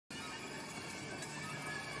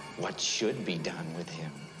what should be done with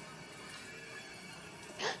him.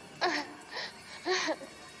 I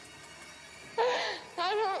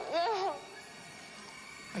don't know.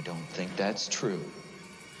 I don't think that's true.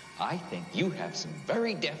 I think you have some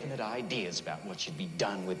very definite ideas about what should be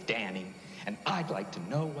done with Danny, and I'd like to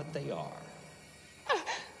know what they are.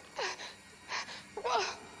 Well,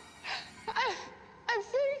 I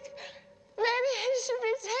think maybe he should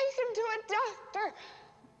be taken to a doctor.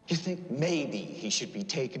 You think maybe he should be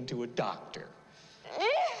taken to a doctor?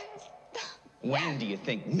 Yes. When do you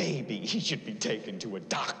think maybe he should be taken to a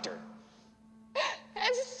doctor?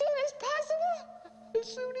 As soon as possible. As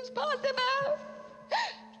soon as possible.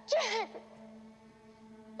 Jack.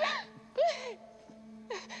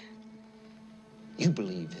 You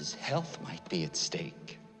believe his health might be at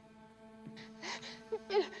stake?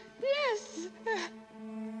 Yes. And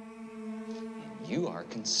you are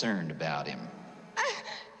concerned about him.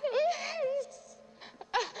 Yes.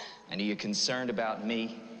 And are you concerned about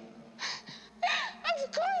me?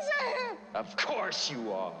 Of course I am. Of course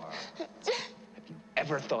you are. Have you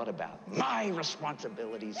ever thought about my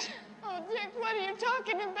responsibilities? Oh, Dick, what are you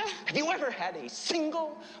talking about? Have you ever had a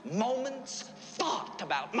single moment's thought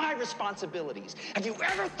about my responsibilities? Have you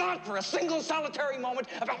ever thought for a single solitary moment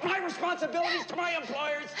about my responsibilities to my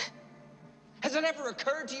employers? Has it ever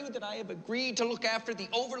occurred to you that I have agreed to look after the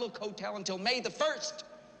Overlook Hotel until May the 1st?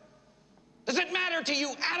 Does it matter to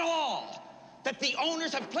you at all that the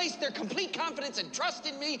owners have placed their complete confidence and trust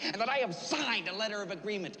in me, and that I have signed a letter of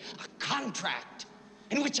agreement, a contract,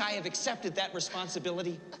 in which I have accepted that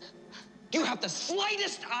responsibility? Do you have the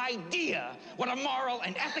slightest idea what a moral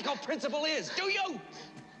and ethical principle is, do you?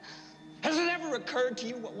 Has it ever occurred to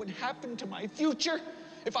you what would happen to my future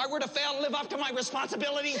if I were to fail to live up to my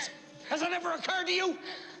responsibilities? Has it ever occurred to you?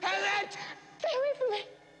 Has it? Stay away from me.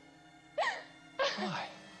 Why?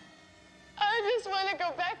 I just want to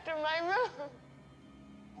go back to my room.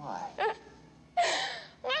 Why?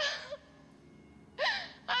 Well,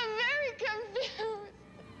 I'm very confused.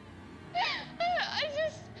 I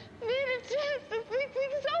just need a chance to think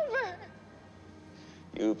things over.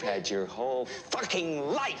 You've had your whole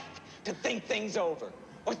fucking life to think things over.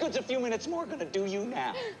 What good's a few minutes more gonna do you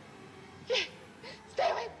now? Stay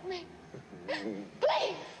away from me.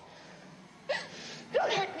 Please.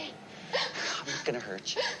 Don't hurt me. I'm not gonna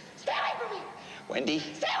hurt you. Stay away from me. Wendy.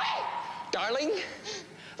 Stay away. Darling,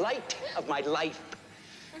 light of my life.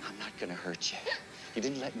 I'm not gonna hurt you. You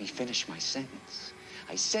didn't let me finish my sentence.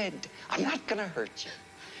 I said, I'm not gonna hurt you.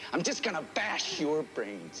 I'm just gonna bash your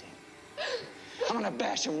brains in. I'm gonna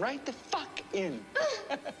bash them right the fuck in.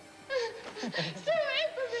 Stay away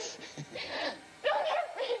from me. Don't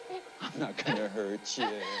hurt me. I'm not gonna hurt you. Stay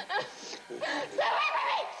away from me.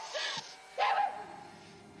 Stay away.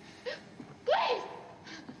 Please.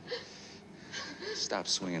 Stop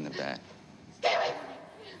swinging the bat. Stay away from me.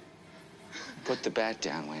 Put the bat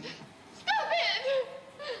down, Wendy. Stop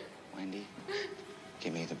it. Wendy,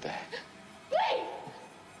 give me the bat. Please.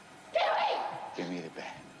 Stay away. Give me the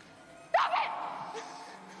bat. Stop it.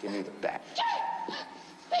 Give me the bat. Stay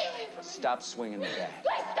away from me. Stop swinging the bat.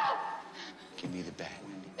 Please stop. Give me the bat,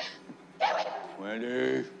 Wendy. Stay away.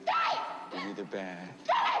 Wendy. Stay. Give me the bat.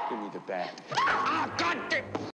 Stay. Give me the bat. Ah, God damn!